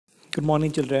Good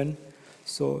morning, children.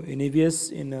 So, in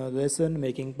EVS, in a lesson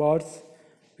making pots,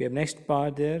 we have next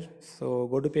part there. So,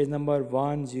 go to page number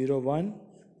 101.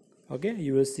 Okay,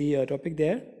 you will see a topic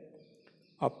there.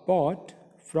 A pot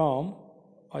from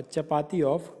a chapati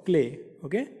of clay.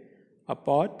 Okay, a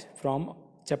pot from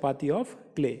chapati of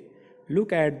clay.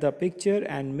 Look at the picture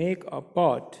and make a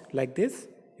pot like this.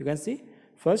 You can see.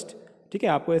 First, ठीक है,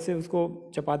 आपको ऐसे उसको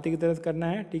चपाती की तरह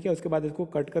करना है. ठीक है, उसके बाद इसको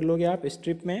कट कर लोगे आप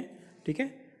स्ट्रिप में. ठीक है,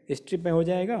 स्ट्रिप में हो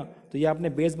जाएगा. तो ये आपने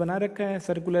बेस बना रखा है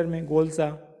सर्कुलर में गोल सा.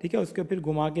 ठीक है, उसके फिर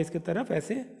घुमा के इसके तरफ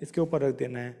ऐसे इसके ऊपर रख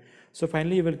देना है. So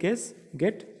finally you will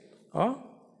get a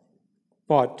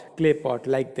pot, clay pot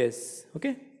like this.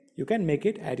 Okay, you can make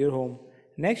it at your home.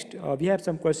 Next, we have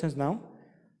some questions now.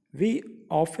 We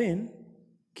often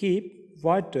keep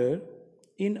water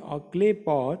in a clay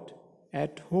pot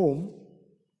at home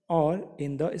or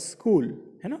in the school.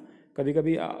 है ना, कभी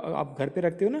कभी आप घर पे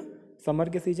रखते हो ना समर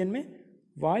के सीजन में.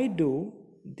 Why do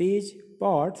these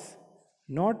pots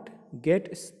not get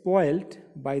spoiled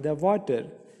by the water?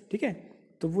 ठीक है,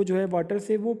 तो वो जो है वाटर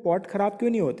से वो पॉट खराब क्यों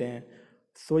नहीं होते हैं?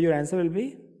 So your answer will be,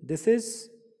 this is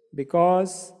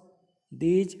because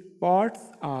these pots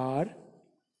are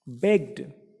baked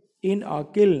in a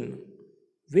kiln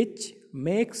which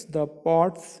makes the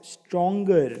pots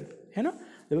stronger. है ना,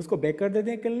 जब उसको बेक कर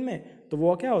देते हैं किल्न में तो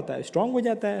वो क्या होता है, स्ट्रॉन्ग हो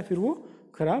जाता है, फिर वो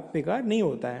खराब बेकार नहीं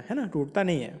होता है ना, टूटता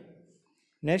नहीं है.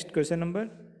 Next question number,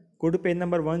 go to page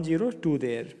number 102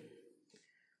 there.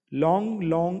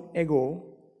 long ago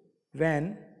when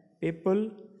people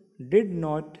did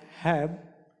not have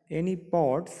any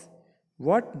pots,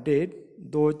 what did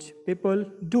those people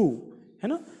do? है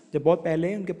ना, जब बहुत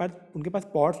पहले उनके पास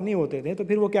पॉट्स नहीं होते थे तो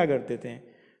फिर वो क्या करते थे?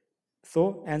 So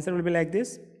answer will be like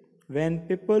this. When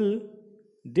people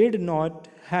did not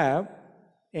have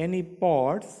any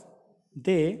pots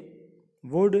they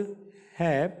would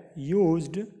have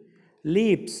used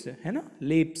leaves. है ना,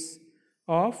 लीव्स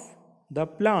ऑफ द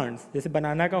प्लांट्स, जैसे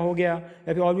बनाना का हो गया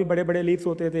या फिर और भी बड़े बड़े लीव्स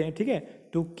होते थे. ठीक है,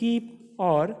 टू कीप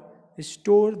और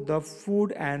store the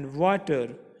food and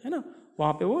water. है ना,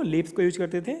 वहाँ पे वो लीव्स को यूज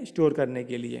करते थे स्टोर करने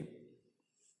के लिए.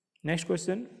 Next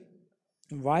question,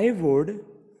 why would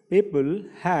people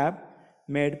have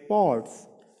made pots?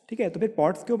 ठीक है, तो फिर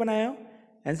पॉट्स क्यों बनाया?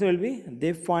 Answer will be,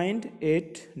 they find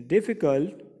it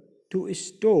difficult to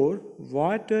store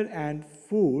water and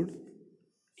food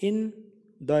in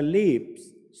the leaves,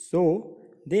 so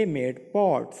they made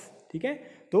pots. ठीक है,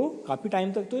 तो काफ़ी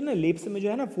टाइम तक तो ना लीव्स में जो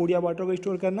है ना फूड या वाटर को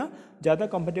स्टोर करना ज़्यादा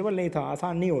कंफर्टेबल नहीं था,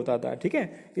 आसान नहीं होता था. ठीक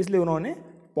है, इसलिए उन्होंने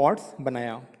पॉट्स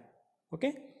बनाया. Okay,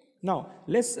 now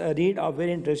let's read a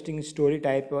very interesting story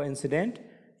type incident.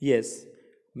 Yes,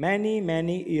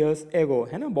 many years ago,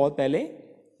 है ना, बहुत पहले,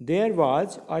 there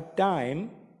was a time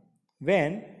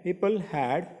when people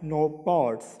had no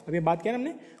pots. अभी बात किया ना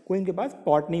हमने, कोई इनके पास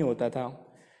पॉट नहीं होता था.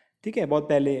 ठीक है, बहुत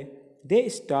पहले. They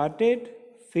started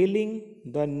feeling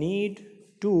the need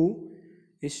to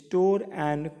store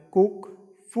and cook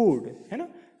food. है ना,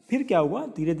 फिर क्या हुआ,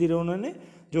 धीरे धीरे उन्होंने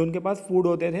जो उनके पास फूड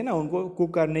होते थे ना उनको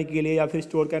कुक करने के लिए या फिर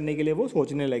स्टोर करने के लिए वो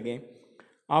सोचने लगे.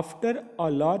 After a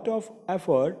lot of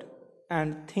effort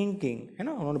and thinking, है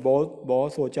ना, उन्होंने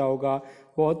बहुत सोचा होगा,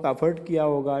 बहुत एफर्ट किया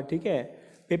होगा. ठीक है,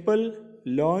 people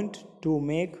learned to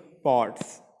make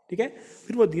pots. ठीक है,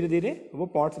 फिर वो धीरे धीरे वो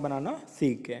पॉट्स बनाना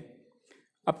सीख गए.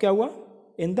 अब क्या हुआ,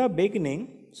 इन द बिगिनिंग,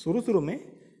 शुरू में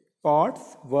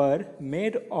pots were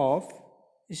made of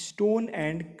stone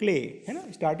and clay. है ना,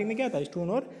 स्टार्टिंग में क्या था, स्टोन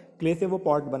और क्ले से वो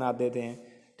पॉट बना देते हैं.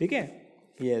 ठीक है,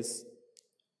 yes,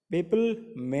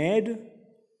 people made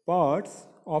pots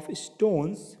of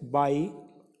stones bye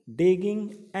digging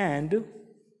and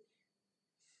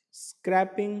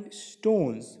scrapping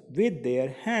stones with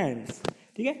their hands.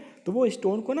 ठीक है, तो वो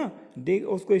स्टोन को ना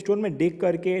उसको स्टोन में डिग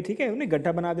करके, ठीक है, उन्हें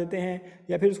गड्ढा बना देते हैं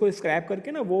या फिर उसको स्क्रैप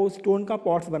करके ना वो स्टोन का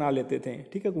पॉट्स बना लेते थे.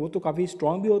 ठीक है, वो तो काफ़ी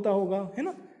स्ट्रॉन्ग भी होता होगा. है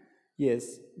ना,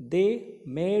 yes, they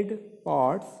made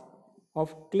pots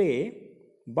of clay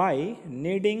bye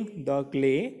needing the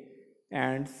clay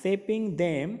and shaping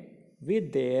them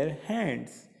with their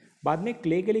hands. बाद में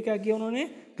क्ले के लिए क्या किया उन्होंने,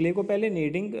 क्ले को पहले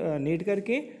नीड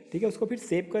करके, ठीक है, उसको फिर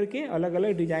शेप करके अलग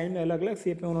अलग डिजाइन में अलग अलग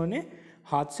शेप में उन्होंने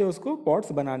हाथ से उसको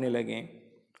पॉट्स बनाने लगे.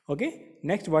 Okay,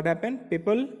 next what happened,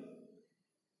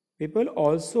 people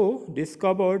also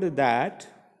discovered that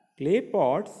clay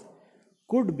pots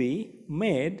could be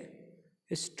made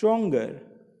stronger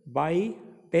bye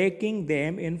baking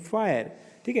them in fire.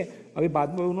 ठीक है, अभी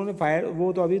बाद में उन्होंने फायर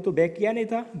वो तो अभी तो बेक किया नहीं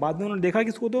था, बाद में उन्होंने देखा कि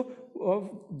इसको तो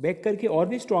बेक करके और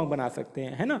भी स्ट्रॉन्ग बना सकते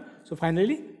हैं. है ना, सो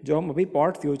फाइनली जो हम अभी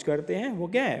पॉट्स यूज करते हैं वो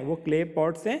क्या है, वो क्ले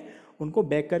पॉट्स हैं. उनको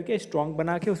बेक करके स्ट्रॉन्ग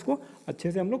बना के उसको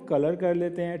अच्छे से हम लोग कलर कर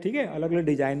लेते हैं. ठीक है, अलग अलग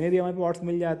डिज़ाइन में भी हमें पॉट्स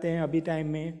मिल जाते हैं अभी टाइम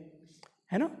में.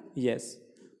 है ना? Yes.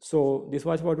 So this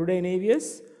was for today in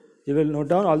EVS. You will note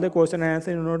down all the question and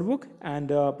answer in your notebook and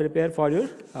prepare for your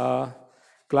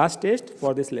class test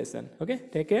for this lesson. Okay,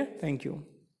 take care. Thank you.